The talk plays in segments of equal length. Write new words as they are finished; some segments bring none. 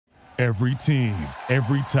Every team,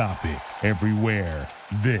 every topic, everywhere.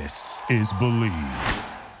 This is Believe.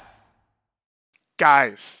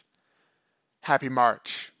 Guys, happy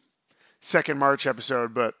March. Second March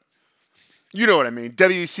episode, but you know what I mean.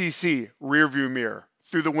 WCC, rearview mirror,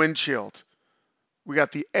 through the windshield. We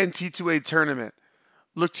got the NT2A tournament.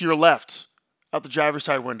 Look to your left, out the driver's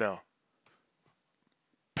side window.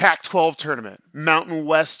 Pac-12 tournament, Mountain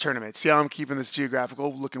West tournament. See how I'm keeping this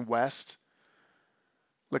geographical, looking west?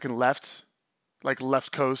 Looking left, like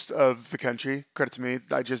left coast of the country. Credit to me.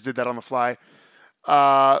 I just did that on the fly.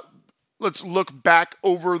 Let's look back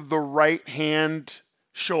over the right-hand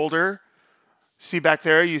shoulder. See back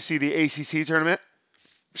there, you see the ACC tournament.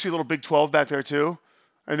 See a little Big 12 back there too.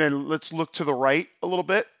 And then let's look to the right a little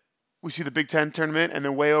bit. We see the Big 10 tournament. And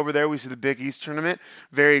then way over there, we see the Big East tournament.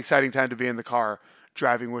 Very exciting time to be in the car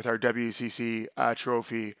driving with our WCC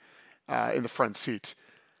trophy in the front seat.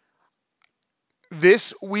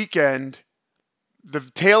 This weekend, the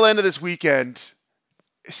tail end of this weekend,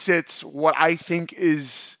 sits what I think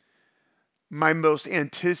is my most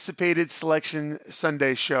anticipated Selection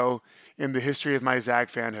Sunday show in the history of my Zag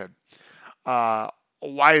fanhood.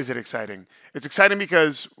 Why is it exciting? It's exciting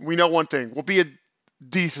because we know one thing. We'll be a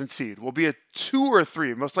decent seed. We'll be a 2 or a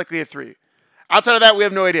 3, most likely a 3. Outside of that, we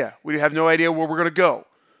have no idea. We have no idea where we're going to go.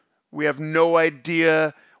 We have no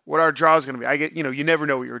idea what our draw is going to be. You never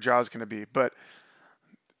know what your draw is going to be, but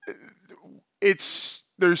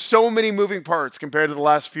there's so many moving parts compared to the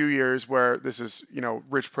last few years where this is,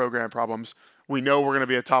 rich program problems. We know we're going to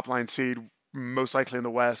be a top line seed, most likely in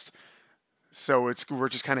the West. So we're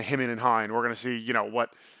just kind of hemming and hawing. We're going to see,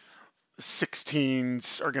 what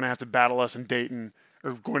 16s are going to have to battle us in Dayton,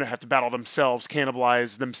 or going to have to battle themselves,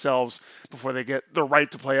 cannibalize themselves before they get the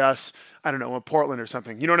right to play us, I don't know, in Portland or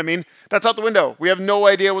something. You know what I mean? That's out the window. We have no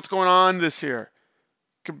idea what's going on this year.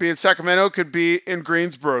 Could be in Sacramento, could be in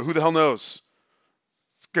Greensboro. Who the hell knows?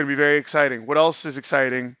 It's going to be very exciting. What else is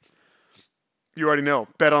exciting? You already know.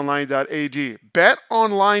 BetOnline.ag.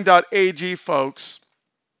 BetOnline.ag, folks.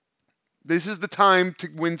 This is the time to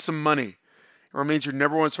win some money. It remains your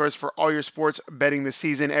number one source for all your sports betting this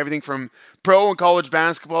season. Everything from pro and college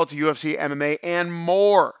basketball to UFC, MMA, and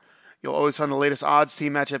more. You'll always find the latest odds,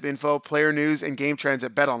 team matchup info, player news, and game trends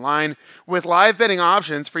at BetOnline. With live betting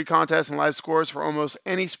options, free contests, and live scores for almost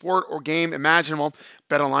any sport or game imaginable,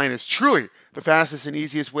 BetOnline is truly the fastest and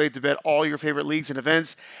easiest way to bet all your favorite leagues and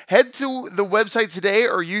events. Head to the website today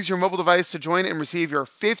or use your mobile device to join and receive your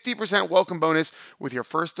 50% welcome bonus with your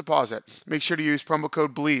first deposit. Make sure to use promo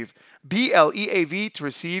code BLEAV, BLEAV, to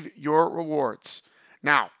receive your rewards.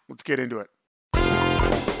 Now, let's get into it.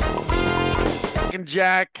 And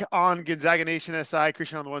Jack on Gonzaga Nation SI,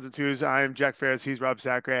 Christian on the ones and twos. I'm Jack Ferris. He's Rob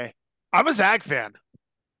Sacre. I'm a Zag fan.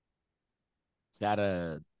 Is that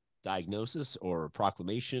a diagnosis or a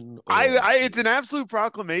proclamation? Or... It's an absolute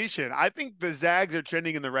proclamation. I think the Zags are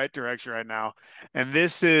trending in the right direction right now. And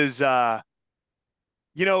this is, I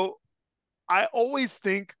always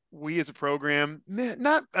think we as a program,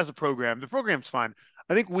 not as a program, the program's fine.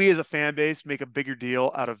 I think we as a fan base make a bigger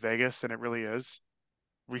deal out of Vegas than it really is.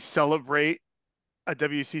 We celebrate a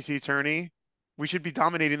WCC tourney. We should be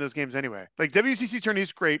dominating those games anyway. Like, WCC tourney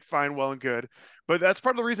is great, fine, well and good, but that's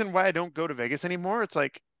part of the reason why I don't go to Vegas anymore. It's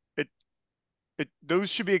like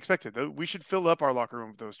those should be expected. We should fill up our locker room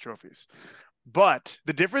with those trophies. But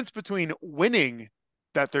the difference between winning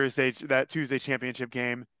that Tuesday championship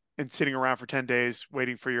game and sitting around for 10 days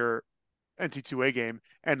waiting for your NT2A game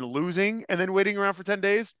and losing and then waiting around for 10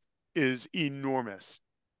 days is enormous.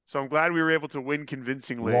 So I'm glad we were able to win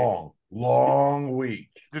convincingly. Long week.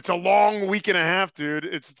 It's a long week and a half, dude.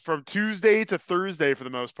 It's from Tuesday to Thursday for the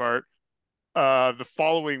most part. The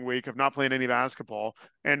following week of not playing any basketball.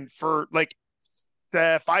 And for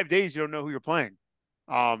 5 days, you don't know who you're playing.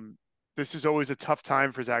 This is always a tough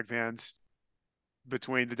time for Zag fans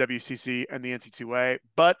between the WCC and the NC2A.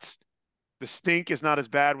 But the stink is not as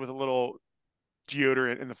bad with a little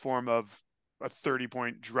deodorant in the form of a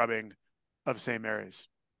 30-point drubbing of St. Mary's.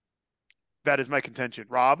 That is my contention.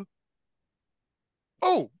 Rob?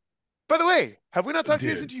 Oh, by the way, have we not talked to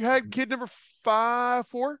you since you had kid number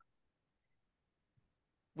 4?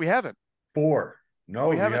 We haven't. 4. No,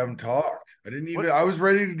 we haven't talked. I was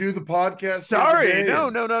ready to do the podcast. Sorry. No.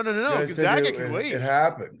 Gonzaga can wait. It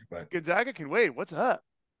happened, but Gonzaga can wait. What's up?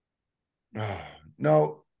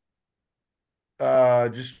 No.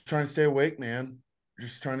 Just trying to stay awake, man.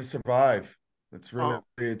 Just trying to survive. It's really,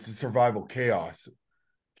 it's a survival chaos.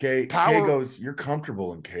 Kay goes, you're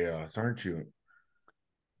comfortable in chaos, aren't you?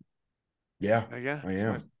 Yeah, I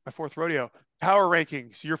am. My 4th rodeo. Power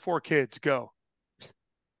rankings. Your 4 kids. Go.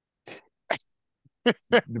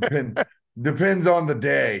 Depends on the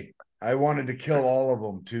day. I wanted to kill all of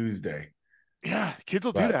them Tuesday. Yeah, kids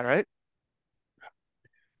will do that, right?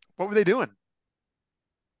 What were they doing?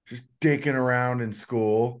 Just dicking around in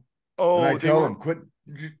school. And I Oh, they tell were. them, quit.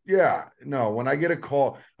 Yeah, no, when I get a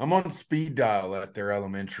call, I'm on speed dial at their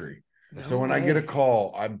elementary. So No when I get a way.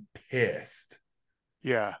 call, I'm pissed.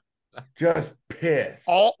 Yeah. Just pissed.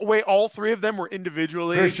 All three of them were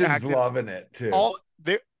individually Christian's acted. loving it too. All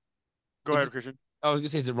they. Go Is ahead, it, Christian. I was gonna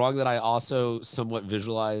say, is it wrong that I also somewhat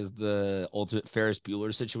visualized the ultimate Ferris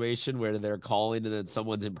Bueller situation where they're calling and then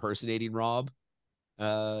someone's impersonating Rob,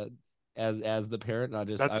 uh, as the parent? And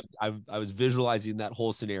That's I was visualizing that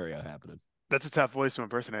whole scenario happening. that's a tough voice to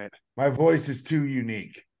impersonate. My voice is too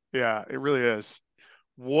unique. Yeah, it really is.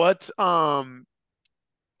 What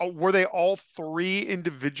were they all three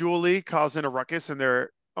individually causing a ruckus in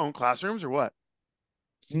their own classrooms or what?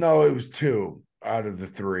 No, it was two out of the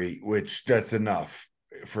three, which that's enough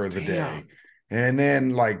for the Damn. day. And then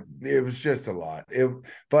like it was just a lot.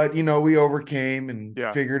 But we overcame and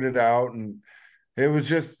Yeah. figured it out. And it was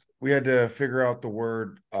just we had to figure out the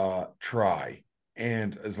word try.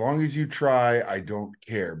 And as long as you try, I don't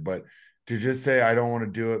care. But to just say I don't want to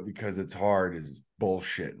do it because it's hard is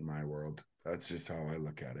bullshit in my world. That's just how I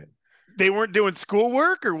look at it. They weren't doing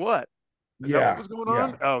schoolwork or what? Is that what was going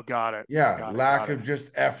on? Oh, got it. Yeah, lack got of it. just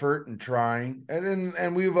effort and trying,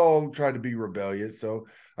 and we've all tried to be rebellious. So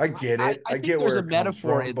I get it. I I think get there's where a it comes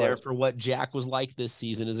metaphor from, in there but for what Jack was like this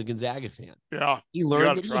season as a Gonzaga fan. Yeah. He You learned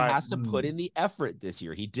gotta that he try. has to put in the effort this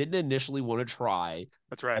year. He didn't initially want to try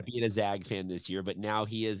That's right. at being a Zag fan this year, but now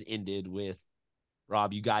he has ended with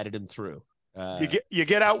Rob. You guided him through. You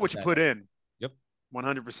get out what you put in. Yep.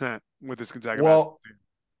 100% with this Gonzaga well,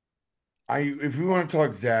 basketball team. if we want to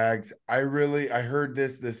talk Zags, I heard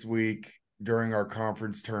this week during our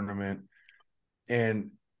conference tournament,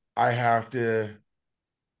 and I have to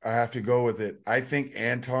go with it. I think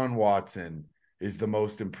Anton Watson is the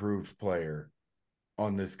most improved player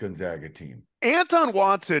on this Gonzaga team. Anton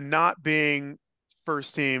Watson not being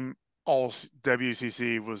first team all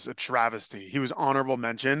WCC was a travesty. He was honorable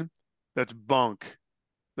mention. That's bunk.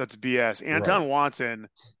 That's BS. Anton Watson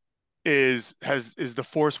is the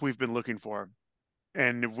force we've been looking for.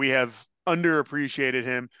 And we have underappreciated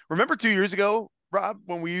him. Remember 2 years ago, Rob,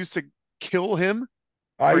 when we used to kill him?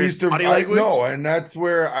 No, and that's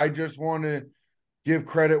where I just want to give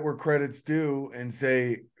credit where credit's due and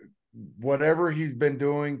say whatever he's been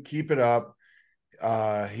doing, keep it up.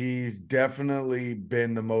 He's definitely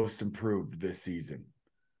been the most improved this season.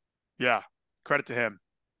 Yeah, credit to him.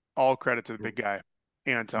 All credit to the big guy,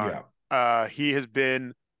 Anton. Yeah. He has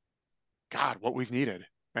been, God, what we've needed,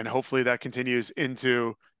 and hopefully that continues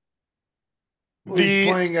into.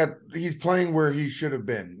 He's playing where he should have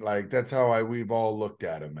been. Like that's how we've all looked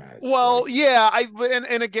at him as. Well, yeah,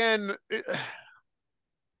 and again,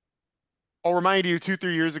 I'll remind you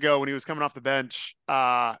 2-3 years ago when he was coming off the bench,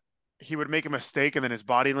 he would make a mistake and then his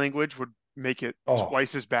body language would make it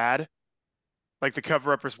twice as bad. Like the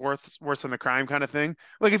cover up is worse than the crime kind of thing.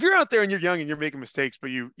 Like if you're out there and you're young and you're making mistakes, but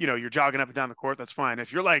you're jogging up and down the court, that's fine.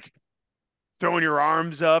 If you're like throwing your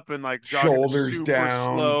arms up and like shoulders super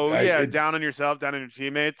down, slow, down on yourself, down on your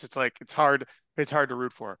teammates, it's like it's hard to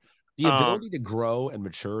root for. The ability to grow and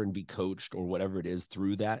mature and be coached or whatever it is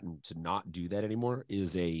through that and to not do that anymore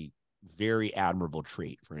is a very admirable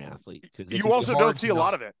trait for an athlete. Because you also don't see a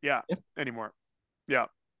lot of it, anymore. Yeah,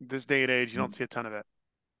 this day and age, you don't see a ton of it.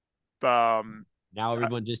 Now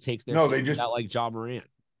everyone just takes their they just out like Ja Morant.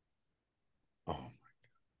 Oh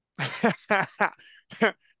my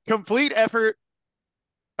God. Complete effort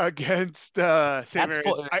against St.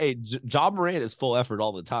 Mary's. Ja Morant is full effort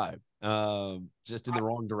all the time. Just in the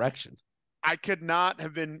wrong direction. I could not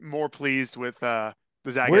have been more pleased with the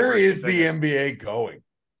Zag. Where is the NBA going?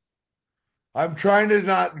 I'm trying to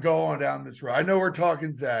not go on down this road. I know we're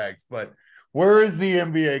talking Zags, but where is the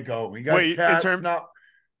NBA going? We got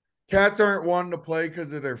Cats aren't wanting to play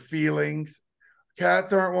because of their feelings.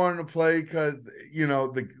 Cats aren't wanting to play because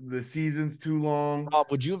the season's too long. Rob,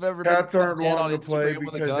 would you have ever? Cats aren't wanting to play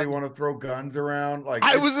because they want to throw guns around. Like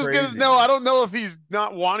I was just gonna no. I don't know if he's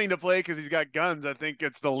not wanting to play because he's got guns. I think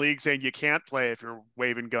it's the league saying you can't play if you're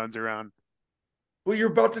waving guns around. Well,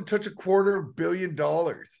 you're about to touch $250 million.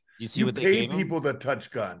 You see what they paid people to touch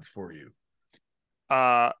guns for you.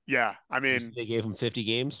 Yeah. I mean, they gave him 50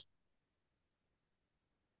 games.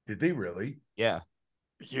 Did they really? Yeah.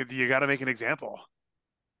 You got to make an example.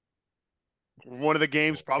 One of the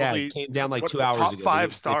games probably came down like 2 hours top ago.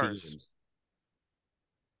 5 stars. 50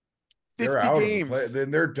 they're out games. Of the play.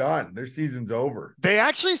 Then they're done. Their season's over. They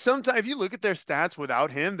actually sometimes, if you look at their stats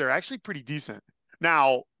without him, they're actually pretty decent.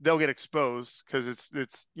 Now they'll get exposed because it's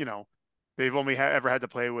they They've only ever had to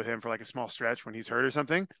play with him for like a small stretch when he's hurt or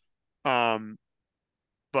something.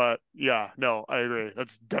 But yeah, no, I agree.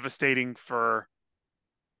 That's devastating for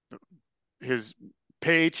his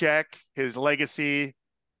paycheck, his legacy,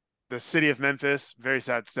 the city of Memphis. Very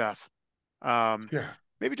sad stuff. Yeah.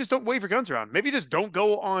 Maybe just don't wave your guns around. Maybe just don't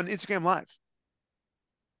go on Instagram Live.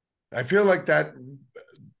 I feel like that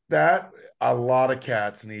a lot of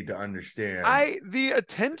cats need to understand. The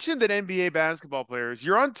attention that NBA basketball players,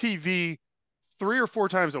 you're on TV 3 or 4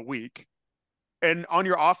 times a week, and on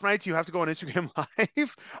your off nights you have to go on Instagram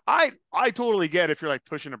Live. I totally get if you're like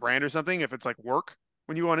pushing a brand or something, if it's like work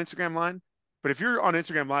when you go on Instagram Live. But if you're on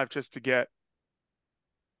Instagram Live just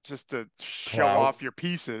to show off your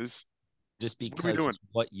pieces, just because it's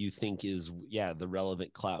what you think is the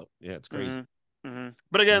relevant clout. Yeah, it's crazy. Mm-hmm. Mm-hmm.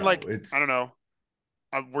 But again, I don't know.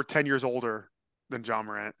 We're 10 years older than Ja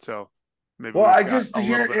Morant, so maybe. Well, I just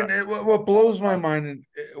hear, and what blows my mind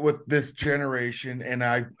with this generation, and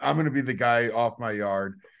I'm going to be the guy off my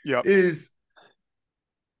yard, is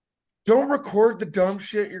don't record the dumb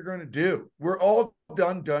shit you're going to do. We're all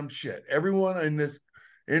done dumb shit. Everyone in this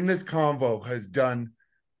convo has done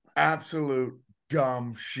absolute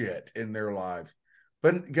dumb shit in their lives.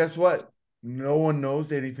 But guess what? No one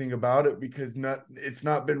knows anything about it because it's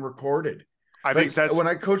not been recorded. I think that's when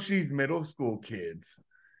I coach these middle school kids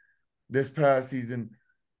this past season,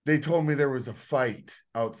 they told me there was a fight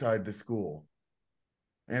outside the school.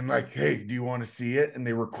 And like, hey, do you want to see it? And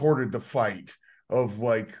they recorded the fight of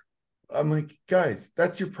like, I'm like, guys,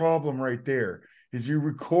 that's your problem right there, is you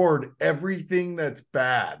record everything that's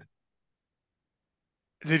bad.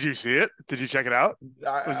 Did you see it? Did you check it out?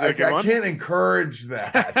 I can't encourage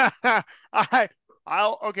that.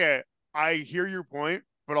 I hear your point,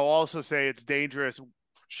 but I'll also say it's dangerous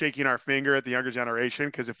shaking our finger at the younger generation,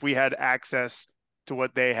 because if we had access to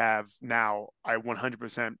what they have now, I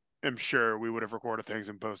 100% am sure we would have recorded things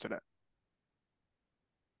and posted it.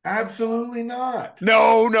 Absolutely not.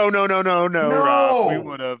 No. Rob, we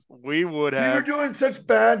would have. You were doing such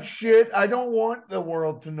bad shit. I don't want the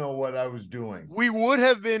world to know what I was doing. We would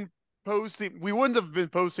have been posting. We wouldn't have been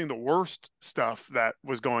posting the worst stuff that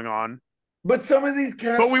was going on. But some of these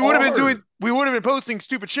cats. But we would have been We would have been posting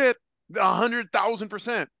stupid shit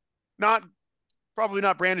 100,000%. Probably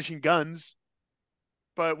not brandishing guns,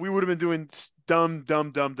 but we would have been doing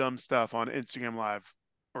dumb stuff on Instagram Live.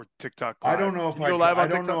 Or TikTok Live. I don't know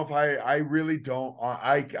if I really don't.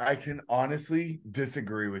 I can honestly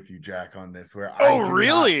disagree with you, Jack, on this.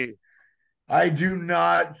 I do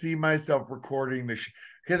not see myself recording the shit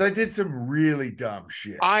because I did some really dumb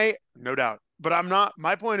shit. No doubt, but I'm not.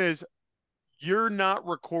 My point is, you're not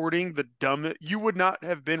recording the dumb. You would not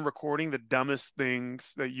have been recording the dumbest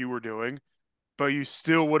things that you were doing, but you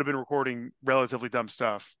still would have been recording relatively dumb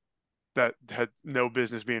stuff that had no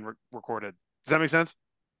business being recorded. Does that make sense?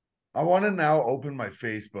 I want to now open my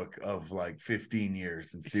Facebook of like 15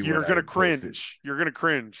 years and see what you're going to cringe. You're going to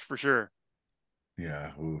cringe for sure.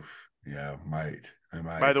 Yeah. Oof. Yeah. I might.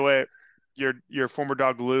 By the way, your former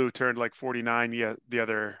dog Lou turned like 49 the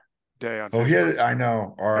other day on Facebook. Yeah, I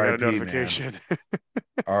know. R.I.P. I got a notification.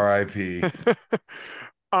 R.I.P.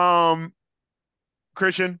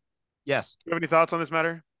 Christian. Yes. Do you have any thoughts on this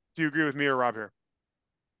matter? Do you agree with me or Rob here?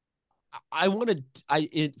 I want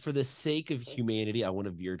to, for the sake of humanity, I want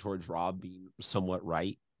to veer towards Rob being somewhat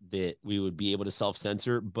right, that we would be able to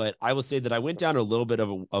self-censor. But I will say that I went down a little bit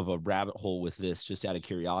of a rabbit hole with this just out of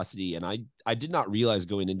curiosity. And I did not realize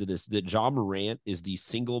going into this that Ja Morant is the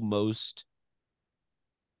single most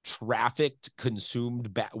trafficked,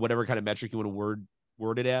 consumed, whatever kind of metric you want to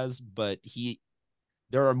word it as. But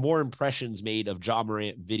there are more impressions made of Ja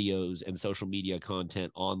Morant videos and social media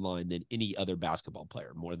content online than any other basketball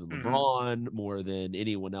player, more than LeBron, more than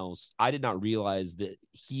anyone else. I did not realize that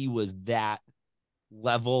he was that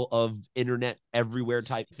level of internet everywhere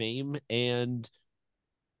type fame. And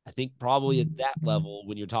I think probably at that level,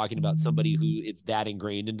 when you're talking about somebody who it's that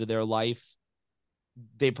ingrained into their life,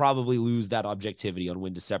 they probably lose that objectivity on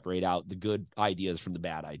when to separate out the good ideas from the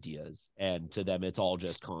bad ideas. And to them, it's all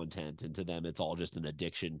just content. And to them, it's all just an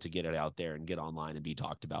addiction to get it out there and get online and be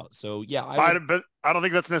talked about. So, yeah. But I don't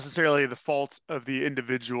think that's necessarily the fault of the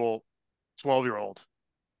individual 12-year-old.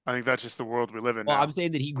 I think that's just the world we live in now. I'm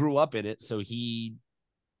saying that he grew up in it. So he,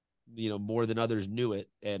 more than others knew it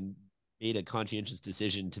and made a conscientious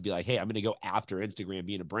decision to be like, hey, I'm going to go after Instagram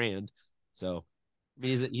being a brand. So, I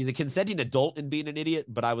mean, he's a consenting adult in being an idiot,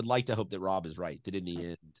 but I would like to hope that Rob is right, that in the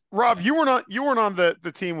end. Rob, you weren't on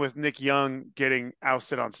the team with Nick Young getting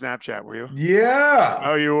ousted on Snapchat, were you? Yeah.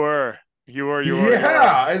 Oh, you were.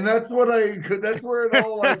 And that's where it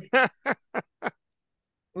all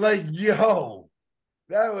like yo,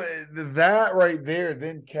 that right there.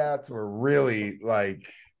 Then cats were really like.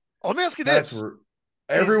 Let me ask you this: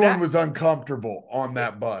 everyone was uncomfortable on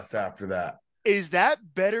that bus after that. Is that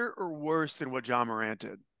better or worse than what Ja Morant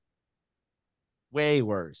did? Way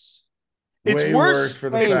worse. It's worse for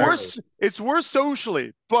the fact. It's worse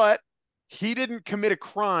socially, but he didn't commit a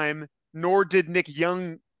crime, nor did Nick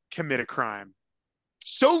Young commit a crime.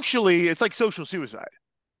 Socially, it's like social suicide.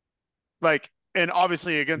 Like, and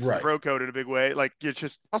obviously against the bro code in a big way. Like, it's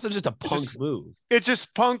just also just a punk move. It's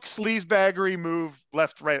just punk sleazebaggery move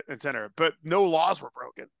left, right, and center. But no laws were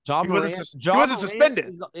broken. He wasn't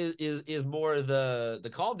suspended. Is more the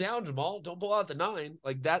calm down, Jamal. Don't pull out the 9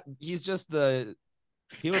 like that. He's just the.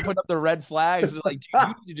 He would put up the red flags. Like, dude, you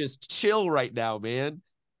need to just chill right now, man.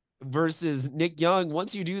 Versus Nick Young,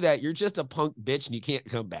 once you do that, you're just a punk bitch and you can't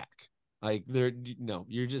come back. Like,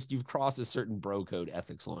 you've crossed a certain bro code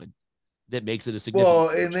ethics line that makes it a significant. Well,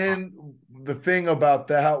 and then the thing about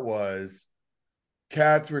that was,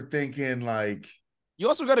 cats were thinking like, you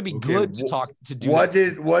also got to be good to talk to do. What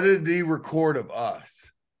did he record of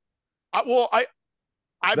us? What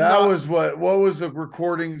was the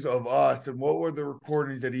recordings of us, and what were the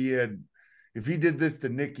recordings that he had? If he did this to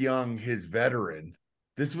Nick Young, his veteran,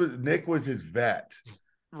 Nick was his vet,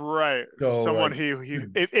 right? So someone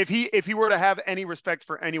if he were to have any respect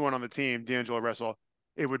for anyone on the team, D'Angelo Russell,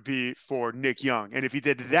 it would be for Nick Young. And if he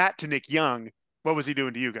did that to Nick Young, what was he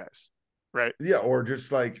doing to you guys? Right? Yeah, or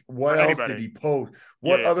just like what else did he post?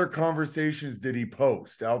 What other conversations did he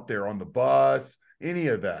post out there on the bus? Any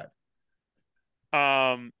of that?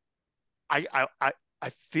 I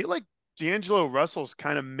feel like D'Angelo Russell's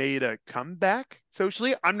kind of made a comeback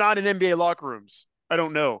socially. I'm not in NBA locker rooms. I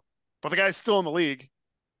don't know, but the guy's still in the league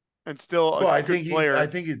and still a good player. I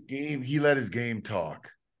think he let his game talk.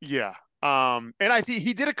 Yeah. And I think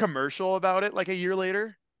he did a commercial about it like a year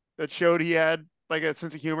later that showed he had like a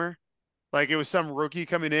sense of humor. Like it was some rookie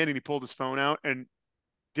coming in and he pulled his phone out and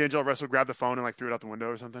D'Angelo Russell grabbed the phone and like threw it out the window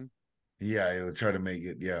or something. Yeah, he'll try to make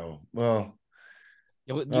it. Yeah. Well,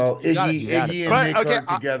 Iggy and Nick aren't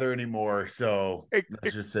together anymore, so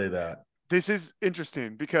let's just say that. This is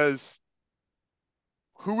interesting because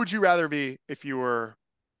who would you rather be if you were,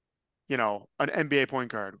 an NBA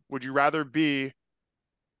point guard? Would you rather be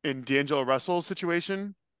in D'Angelo Russell's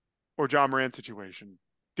situation or Ja Morant's situation?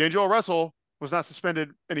 D'Angelo Russell was not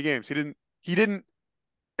suspended any games. He didn't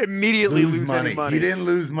immediately lose any money. He didn't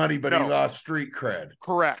lose money, but he lost street cred.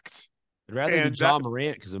 Correct. I'd rather be Ja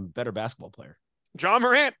Morant because I'm a better basketball player. Ja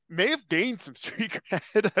Morant may have gained some street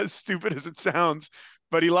cred, as stupid as it sounds,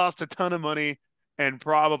 but he lost a ton of money and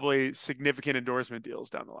probably significant endorsement deals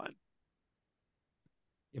down the line.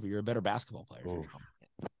 Yeah, but you're a better basketball player.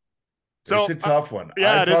 So it's a tough one.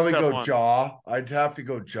 Yeah, I'd probably go Ja. I'd have to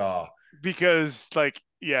go Ja. Because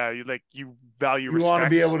you value respect. You want to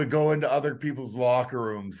be able to go into other people's locker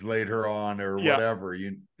rooms later on or whatever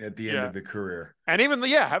at the end of the career. And even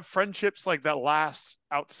have friendships like that last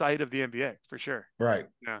outside of the NBA for sure. Right.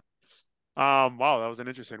 Yeah. Wow, that was an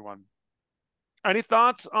interesting one. Any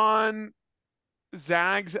thoughts on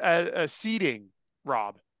Zags seeding,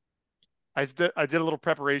 Rob? I did a little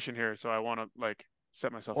preparation here, so I want to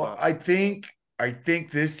set myself up. I think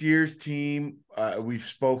this year's team, we've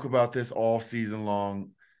spoke about this all season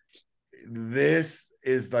long. This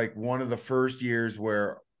is like one of the first years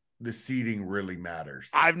where the seeding really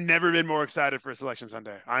matters. I've never been more excited for Selection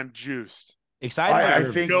Sunday. I'm juiced. Excited.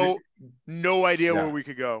 I think no idea where we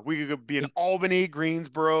could go. We could be in Albany,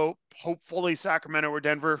 Greensboro, hopefully Sacramento or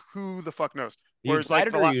Denver. Who the fuck knows? Are you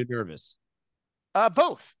excited or are you nervous?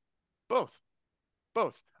 Both.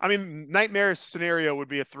 I mean, nightmare scenario would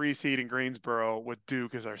be a 3 seed in Greensboro with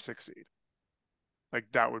Duke as our 6 seed. Like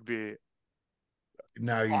that would be.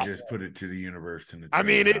 Now you just put it to the universe, and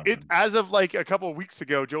it as of like a couple of weeks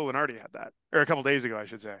ago, Joe Lunardi had that, or a couple of days ago, I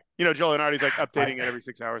should say. Joe Lunardi's like updating it every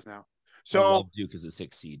 6 hours now. So I love Duke as a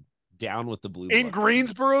 6 seed, down with the blue. In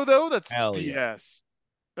Greensboro, though, that's Hell BS. Yeah.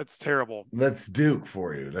 That's terrible. That's Duke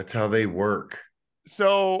for you. That's how they work.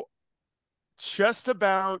 So, just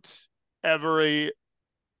about every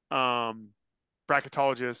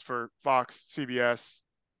bracketologist for Fox, CBS,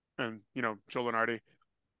 and Joe Lunardi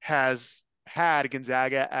has had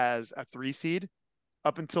Gonzaga as a 3 seed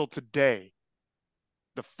up until today.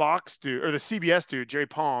 The Fox dude or the CBS dude, Jerry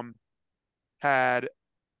Palm, had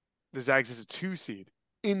the Zags as a 2 seed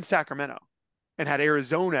in Sacramento and had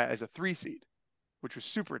Arizona as a 3 seed, which was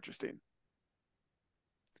super interesting.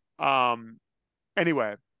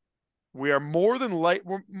 Anyway, we are more than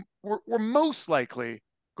we're most likely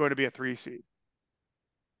going to be a 3 seed.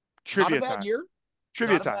 Trivia Not a bad time. Year.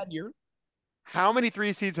 Trivia Not time. A bad year. How many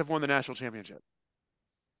 3 seeds have won the national championship?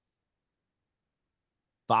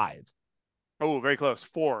 5. Oh, very close.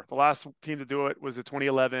 4. The last team to do it was the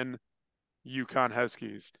 2011 UConn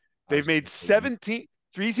Huskies. They've made 17.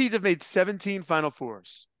 3 seeds have made 17 Final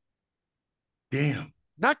Fours. Damn.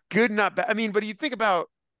 Not good, not bad. I mean, but you think about,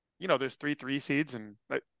 there's 3 seeds, and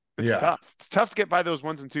it's tough. It's tough to get by those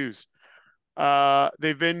 1s and 2s.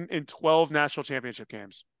 They've been in 12 national championship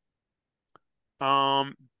games.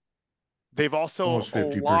 They've also almost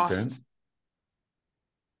 50%. lost.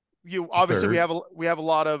 Obviously we have a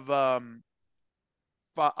lot of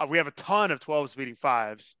we have a ton of 12s beating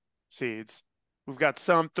 5s seeds. We've got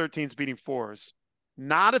some 13s beating 4s.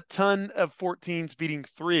 Not a ton of 14s beating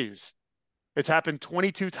 3s. It's happened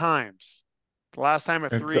 22 times. The last time a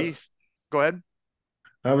 3. Go ahead.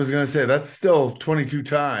 I was going to say that's still 22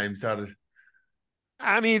 times out of.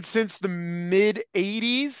 I mean, since the mid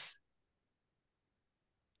 80s,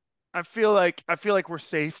 I feel like we're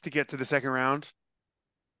safe to get to the second round.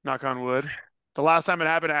 Knock on wood. The last time it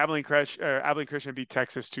happened, Abilene Christian beat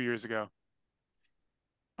Texas 2 years ago.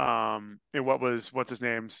 In what's his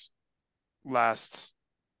name's last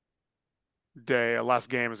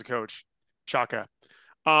game as a coach, Shaka.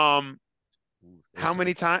 How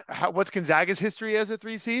many times? What's Gonzaga's history as a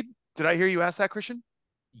 3 seed? Did I hear you ask that, Christian?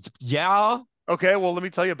 Yeah. Okay, well, let me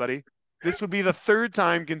tell you, buddy. This would be the 3rd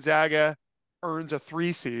time Gonzaga earns a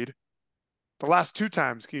 3 seed. The last 2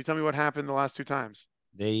 times. Can you tell me what happened the last 2 times?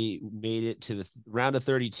 They made it to the round of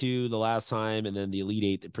 32 the last time, and then the Elite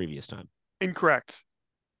 8 the previous time. Incorrect.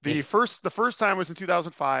 The first time was in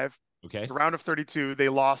 2005. Okay. The round of 32, they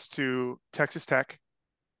lost to Texas Tech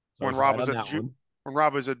when Rob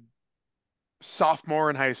was a sophomore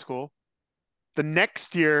in high school. The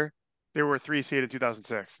next year, they were a 3 seed in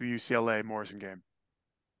 2006, the UCLA Morrison game.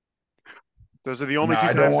 Those are the only 2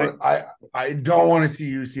 times. I don't want to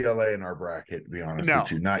see UCLA in our bracket, to be honest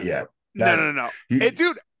with you. Not yet. No. Hey,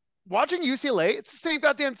 dude, watching UCLA, it's the same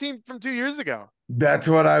goddamn team from 2 years ago. That's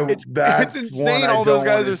what it's insane. All those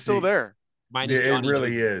guys are still there. It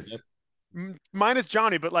really is. Minus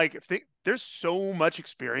Johnny, but there's so much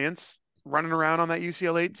experience running around on that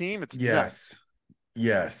UCLA team. It's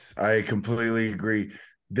Yes, I completely agree.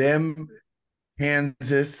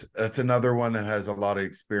 Kansas, that's another one that has a lot of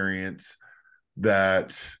experience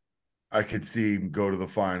that I could see go to the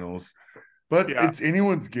finals. But it's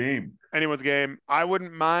anyone's game. I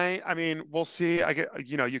wouldn't mind. I mean, we'll see.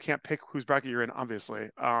 You can't pick whose bracket you're in, obviously.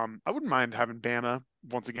 I wouldn't mind having Bama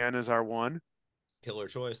once again as our 1. Killer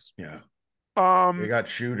choice. Yeah. They got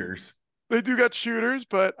shooters. They do got shooters,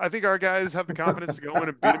 but I think our guys have the confidence to go in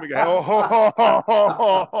and beat them again.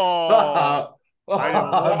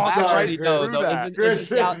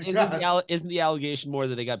 Isn't the allegation more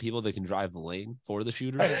that they got people that can drive the lane for the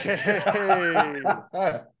shooters? Hey.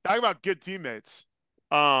 Talk about good teammates.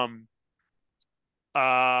 And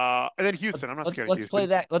then Houston. I'm not scared of Houston.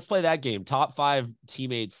 Let's play that game. Top 5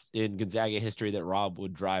 teammates in Gonzaga history that Rob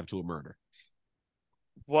would drive to a murder.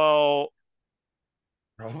 Well,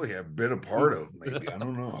 probably have been a part of. Maybe I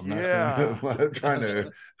don't know. I'm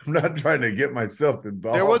not trying to get myself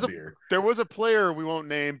involved here. There was a player we won't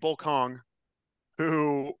name, Bull Kong,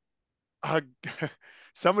 who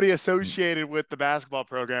somebody associated with the basketball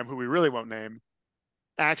program, who we really won't name,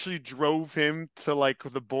 actually drove him to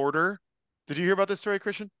the border. Did you hear about this story,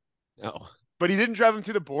 Christian? No. But he didn't drive him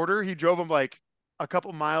to the border. He drove him a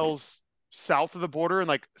couple miles south of the border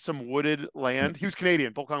in some wooded land. He was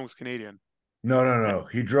Canadian. Bull Kong was Canadian. No.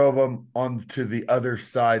 He drove him onto the other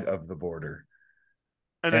side of the border.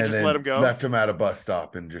 And then let him go? Left him at a bus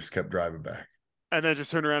stop and just kept driving back. And then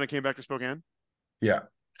just turned around and came back to Spokane? Yeah.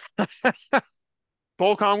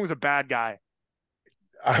 Bull Kong was a bad guy.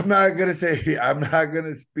 I'm not going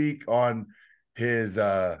to speak on his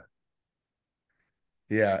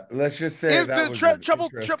let's just say that was an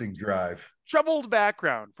interesting drive. Troubled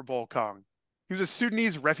background for Bull Kong. He was a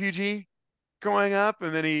Sudanese refugee growing up,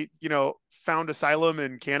 and then he, found asylum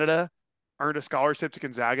in Canada, earned a scholarship to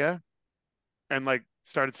Gonzaga, and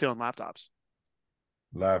started stealing laptops,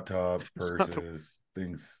 purses,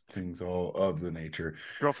 things all of the nature.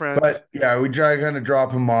 Girlfriends. But yeah, we tried to kind of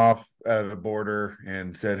drop him off at the border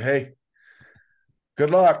and said, "Hey, good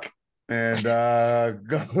luck." And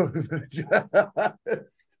go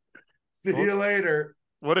see you later.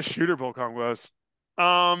 What a shooter Bull Kong was.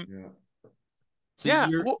 So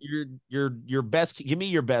your best. Give me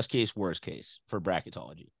your best case, worst case for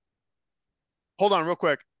bracketology. Hold on, real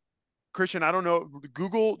quick, Christian. I don't know.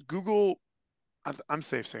 Google. I'm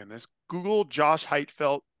safe saying this. Google Josh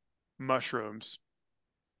Heitfeld mushrooms.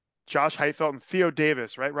 Josh Heitfeld and Theo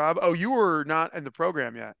Davis, right, Rob? Oh, you were not in the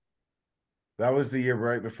program yet. That was the year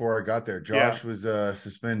right before I got there. Josh was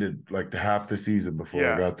suspended half the season before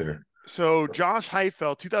I got there. So Josh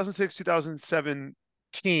Heifel, 2006, 2007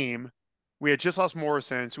 team. We had just lost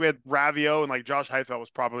Morrison. So we had Ravio and like Josh Heifel was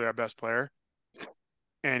probably our best player.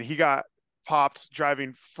 And he got popped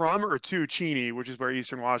driving from or to Cheney, which is where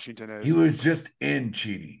Eastern Washington is. He was just in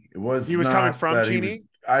Cheney. He was coming from Cheney.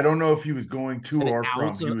 I don't know if he was going to or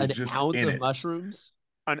from. He was just in it. Mushrooms.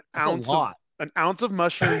 An ounce of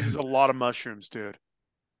mushrooms is a lot of mushrooms, dude.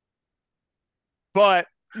 But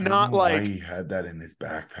not like why he had that in his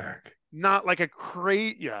backpack. Not like a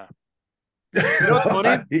crate. Yeah. You know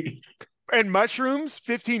what's funny? And mushrooms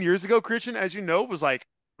 15 years ago, Christian, as you know, was like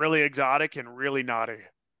really exotic and really naughty.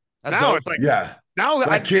 That's now dope. it's like, yeah. Now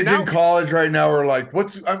kids in college right now are like,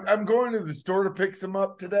 I'm going to the store to pick some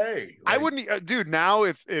up today. Like, I wouldn't, dude. Now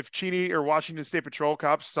if Cheney or Washington State Patrol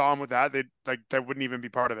cops saw him with that, that wouldn't even be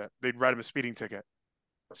part of it. They'd write him a speeding ticket.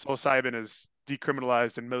 Psilocybin is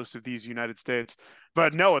decriminalized in most of these United States,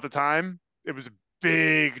 but no, at the time it was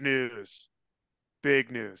big news.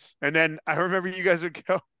 And then I remember you guys would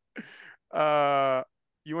go.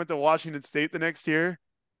 You went to Washington State the next year,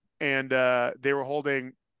 and they were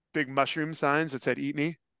holding big mushroom signs that said "Eat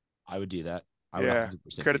me." I would do that.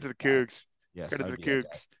 Credit to the Cougs. Yes, credit to the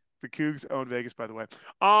Cougs. The Cougs own Vegas, by the way.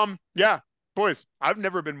 Yeah, boys, I've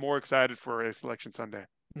never been more excited for a Selection Sunday.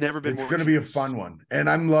 Never been. It's going to be a fun one, and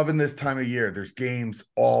I'm loving this time of year. There's games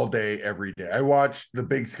all day, every day. I watched the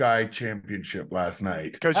Big Sky Championship last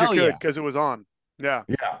night because you could, because it was on. Yeah.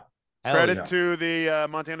 Credit to the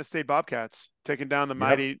Montana State Bobcats taking down the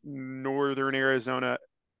mighty Northern Arizona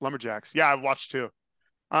Lumberjacks. Yeah, I watched too.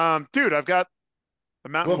 Dude, I've got the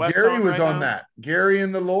Mountain West. Gary was on that. Gary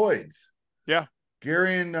and the Lloyds. Yeah.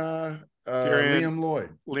 Gary and Liam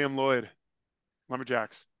Lloyd.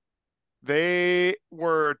 Lumberjacks. They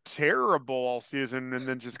were terrible all season and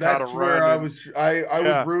then just got a run. Where I was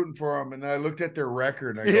rooting for them, and I looked at their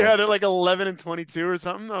record. And they're like 11-22 or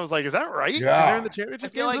something. I was like, is that right? Yeah. They're in the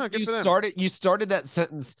championship. I feel like you started that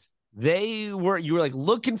sentence. You were like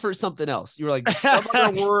looking for something else. You were like, some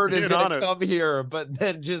other word is going to come here, but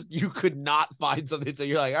then just you could not find something. So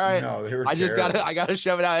you're like, all right, no, they were I gotta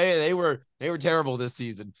shove it out. Hey, they were terrible this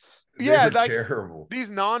season. Terrible.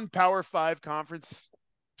 These non-Power 5 conference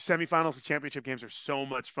semifinals and championship games are so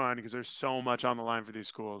much fun because there's so much on the line for these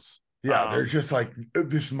schools. Yeah, they're just like,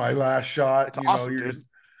 this is my last shot. It's awesome, dude. It's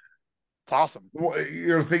awesome.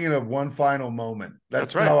 You're thinking of one final moment.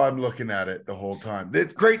 That's right. How I'm looking at it the whole time.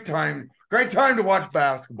 It's great time to watch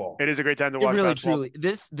basketball. It is a great time to watch basketball. Truly,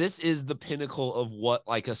 this is the pinnacle of what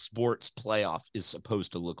like a sports playoff is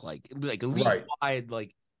supposed to look like. Like league-wide,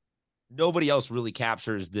 like nobody else really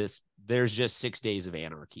captures this. There's just 6 days of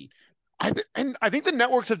anarchy. I think the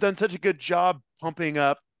networks have done such a good job pumping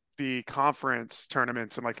up the conference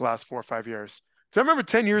tournaments in like the last 4 or 5 years. So I remember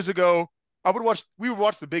 10 years ago, we would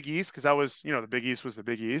watch the Big East because that was, the Big East was the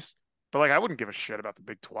Big East. But like I wouldn't give a shit about the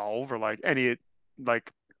Big 12 or like any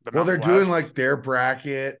like the Well, they're doing like their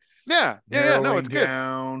brackets. Yeah. No, it's good.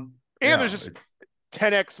 Down. And there's just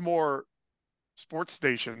 10x more sports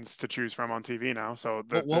stations to choose from on TV now. So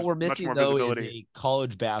what we're missing though is a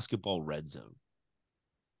college basketball red zone.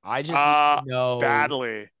 I just need to know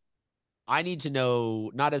badly. I need to know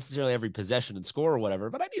not necessarily every possession and score or whatever,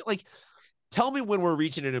 but I need like tell me when we're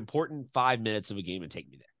reaching an important 5 minutes of a game and take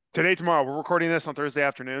me there. Today, tomorrow. We're recording this on Thursday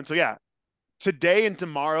afternoon. So yeah, today and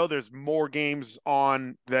tomorrow there's more games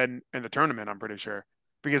on than in the tournament, I'm pretty sure.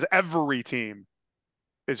 Because every team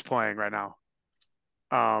is playing right now.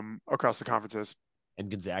 Across the conferences. And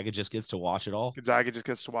Gonzaga just gets to watch it all.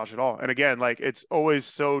 And again, like it's always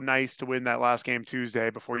so nice to win that last game Tuesday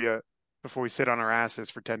before we sit on our asses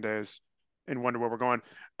for 10 days and wonder where we're going.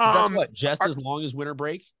 That's what, just as long as winter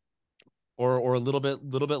break? Or a little bit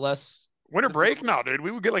less? Winter break? No, dude. We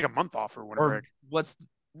would get like a month off for winter break.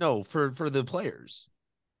 For the players.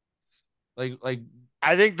 Like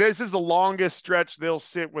I think this is the longest stretch they'll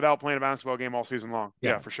sit without playing a basketball game all season long.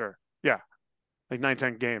 Yeah, for sure. Yeah. Like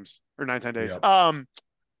 9-10 games or 9-10 days. Yep.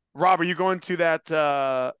 Rob, are you going to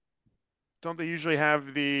that? Don't they usually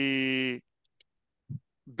have the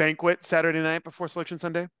banquet Saturday night before Selection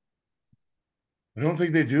Sunday? I don't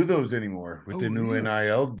think they do those anymore with the new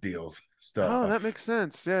NIL deal stuff. Oh, that makes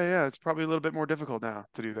sense. Yeah. It's probably a little bit more difficult now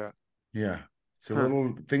to do that. Yeah. It's a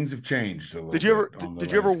little, things have changed a little Did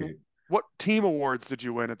you ever, what team awards did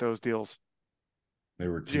you win at those deals? They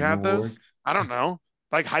were Did you have awards? those? I don't know.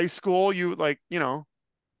 Like high school, you like,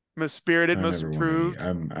 most spirited, most improved.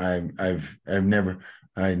 I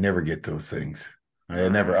never get those things. I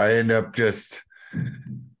end up just,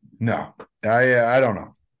 no, I don't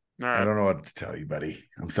know. Right. I don't know what to tell you, buddy.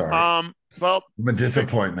 I'm sorry. Well, I'm a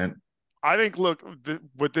disappointment. I think, look,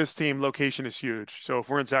 with this team, location is huge. So if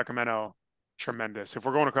we're in Sacramento, tremendous. If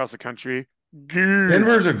we're going across the country,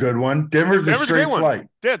 Denver's a good one. Denver's a straight flight.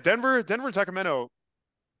 Yeah, Denver, Sacramento,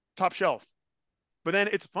 top shelf. But then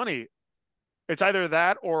it's funny. It's either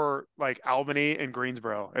that or like Albany and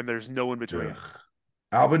Greensboro, and there's no in between. Ugh.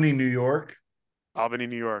 Albany, New York. Albany,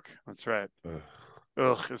 New York. That's right.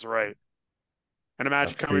 Ugh is right. And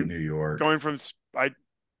imagine coming New York, going from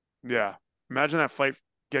imagine that flight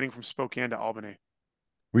getting from Spokane to Albany.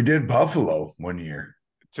 We did Buffalo one year.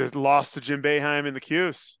 Just lost to Jim Boeheim in the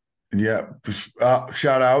Cuse. Yeah.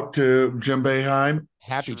 Shout out to Jim Boeheim.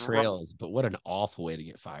 Happy trails, but what an awful way to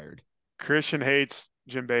get fired. Christian hates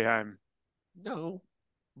Jim Boeheim. No.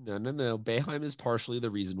 Boeheim is partially the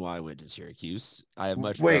reason why I went to Syracuse. I have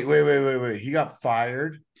much. Wait. He got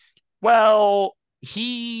fired? Well,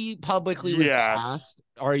 he publicly was asked,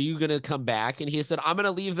 "Are you going to come back?" And he said, "I'm going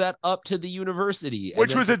to leave that up to the university,"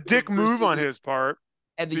 which was a dick move on his part.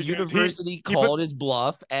 And the university called his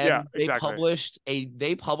bluff, and they published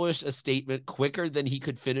a statement quicker than he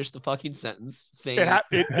could finish the fucking sentence, saying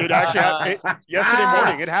it actually happened yesterday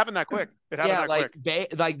morning. It happened that quick.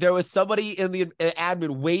 Like there was somebody in the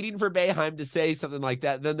admin waiting for Boeheim to say something like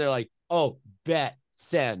that. And then they're like, "Oh, bet,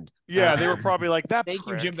 send." Yeah, they were probably like that. Thank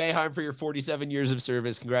you, Jim Boeheim, for your 47 years of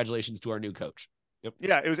service. Congratulations to our new coach. Yep.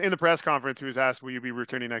 Yeah, it was in the press conference. He was asked, "Will you be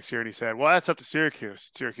returning next year?" And he said, "Well, that's up to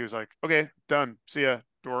Syracuse." Syracuse like, "Okay, done. See ya,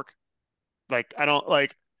 dork." Like, I don't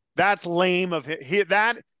like. That's lame of him.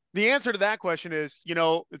 The answer to that question is,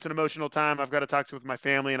 it's an emotional time. I've got to talk with my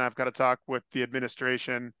family, and I've got to talk with the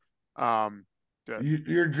administration.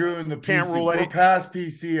 You're doing the PC. We're past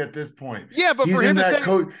PC at this point. Yeah, but for him to say,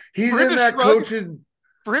 he's in that coaching.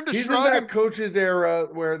 For him to he's shrug in that coach's era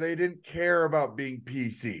where they didn't care about being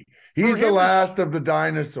PC. He's the last of the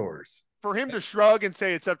dinosaurs. For him to shrug and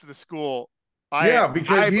say it's up to the school.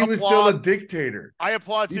 Because he was still a dictator. I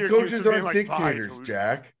applaud These Syracuse. Coaches aren't dictators,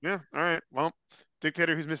 Jack. Yeah. All right. Well,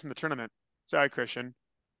 dictator who's missing the tournament. Sorry, Christian.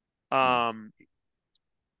 Get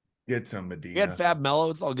some Medina. We had Fab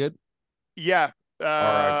Mello. It's all good. Yeah.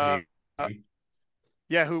 R.I.P.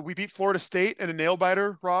 Yeah, who we beat Florida State in a nail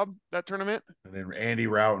biter, Rob, that tournament. And then Andy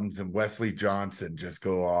Routens and Wesley Johnson just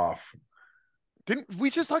go off. Didn't we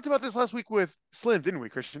just talked about this last week with Slim, didn't we,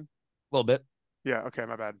 Christian? A little bit. Yeah, okay,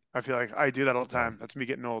 my bad. I feel like I do that all the time. That's me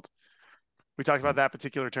getting old. We talked about that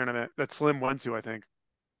particular tournament that Slim went to, I think.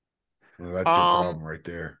 Well, that's the problem right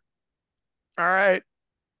there. All right.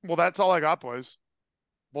 Well, that's all I got, boys.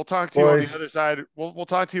 We'll talk to you on the other side. We'll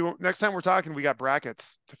talk to you next time we're talking. We got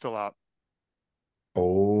brackets to fill out.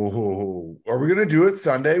 Oh, are we gonna do it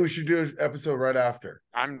Sunday? We should do an episode right after.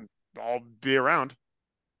 I'll be around.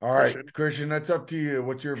 All right, Christian, that's up to you.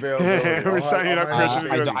 What's your availability? We're signing up,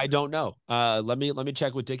 Christian. I don't know. Let me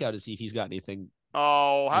check with Dick out to see if he's got anything.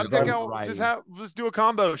 Oh, have Dick out. Just do a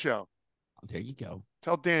combo show. Oh, there you go.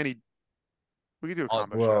 Tell Danny we can do a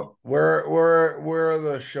combo show. Well, we're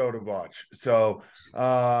the show to watch. So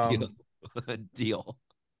deal.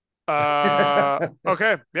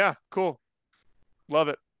 Okay, yeah, cool. Love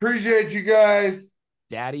it. Appreciate you guys.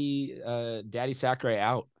 Daddy Sacre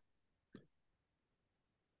out.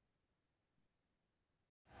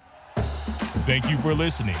 Thank you for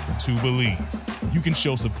listening to Believe. You can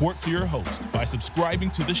show support to your host by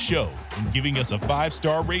subscribing to the show and giving us a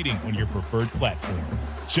 5-star rating on your preferred platform.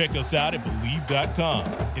 Check us out at Believe.com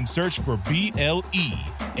and search for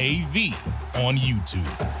BLEAV on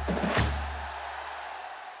YouTube.